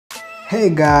Hey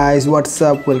guys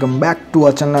what's up, welcome back to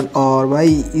our channel. और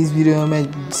भाई इस वीडियो में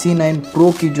C9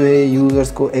 Pro की जो है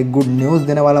यूज़र्स को एक गुड न्यूज़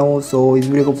देने वाला हूँ। सो इस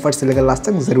वीडियो को फर्स्ट से लेकर लास्ट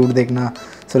तक ज़रूर देखना।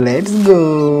 So let's go.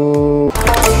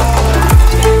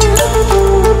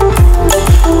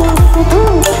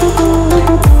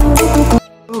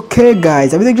 Okay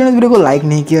guys, अभी तक जो इस वीडियो को लाइक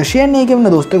नहीं किया, शेयर नहीं किया, अपने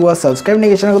दोस्तों के पास सब्सक्राइब नहीं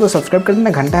किया चैनल को, तो सब्सक्राइब कर देना।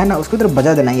 घंटा है ना, उसकी तरफ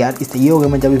बजा देना यार। इससे ये होगा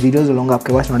मैं जब भी वीडियोस डालूंगा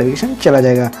आपके पास नोटिफिकेशन चला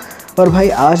जाएगा। और भाई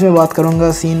आज मैं बात करूंगा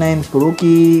C9 Pro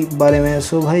की बारे में।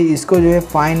 सो भाई इसको जो है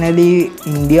फाइनली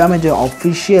इंडिया में जो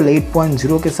ऑफिशियल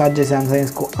 8.0 के साथ जो सैमसंग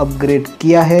इसको अपग्रेड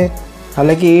किया है।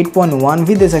 हालांकि 8.1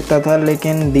 भी दे सकता था,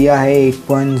 लेकिन दिया है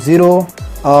 8.0।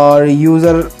 और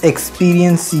यूज़र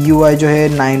एक्सपीरियंस UI जो है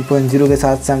 9.0 के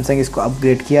साथ सैमसंग इसको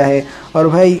अपग्रेड किया है। और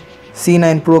भाई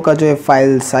C9 Pro का जो है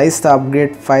फाइल साइज़ था,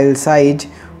 अपग्रेड फाइल साइज,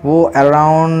 वो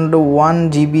अराउंड 1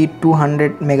 GB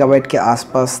 200 मेगाबाइट के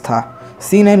आसपास था।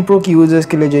 C9 Pro की यूज़र्स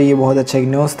के लिए जो ये बहुत अच्छा एक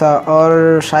न्यूज़ था।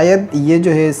 और शायद ये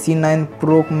जो है C9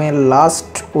 Pro में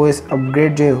लास्ट OS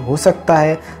अपग्रेड जो है हो सकता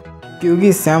है,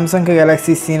 क्योंकि सैमसंग का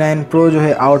गैलेक्सी C9 Pro जो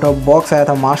है आउट ऑफ बॉक्स आया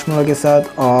था मार्शमैलो के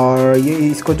साथ। और ये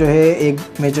इसको जो है एक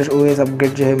मेजर OS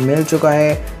अपग्रेड जो है मिल चुका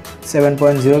है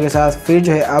 7.0 के साथ। फिर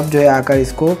जो है अब जो है आकर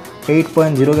इसको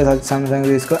 8.0 के साथ सैमसंग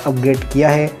ने इसको अपग्रेड किया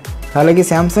है। हालांकि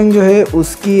सैमसंग जो है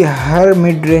उसकी हर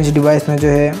मिड रेंज डिवाइस में जो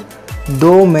है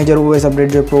 2 मेजर OS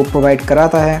अपडेट जो प्रोवाइड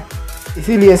कराता है,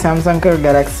 इसीलिए सैमसंग का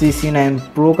गैलेक्सी C9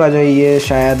 Pro का जो है ये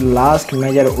शायद लास्ट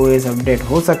मेजर OS अपडेट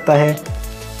हो सकता है।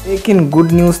 लेकिन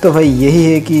गुड न्यूज़ तो भाई यही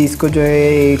है कि इसको जो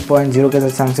है 8.0 के साथ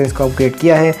सैमसंग इसको अपग्रेड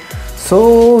किया है।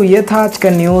 सो ये था आज का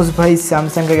न्यूज़ भाई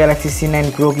सैमसंग का गैलेक्सी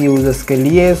C9 Pro की यूज़र्स के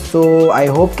लिए। सो आई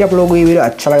होप कि आप लोगों को ये वीडियो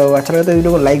अच्छा लगा होगा। अच्छा लगा तो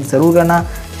वीडियो को लाइक ज़रूर करना,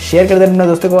 शेयर कर देना अपने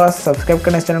दोस्तों के पास, सब्सक्राइब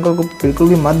करना इस चैनल को बिल्कुल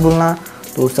भी मत भूलना।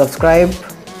 तो सब्सक्राइब,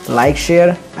 लाइक, शेयर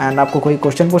एंड आपको कोई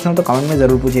क्वेश्चन पूछना तो कमेंट में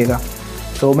ज़रूर पूछिएगा।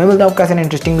 तो मैं मिलता हूँ आपका ऐसे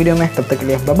इंटरेस्टिंग वीडियो में। तब तक के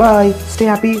लिए bye bye, stay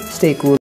happy, stay cool.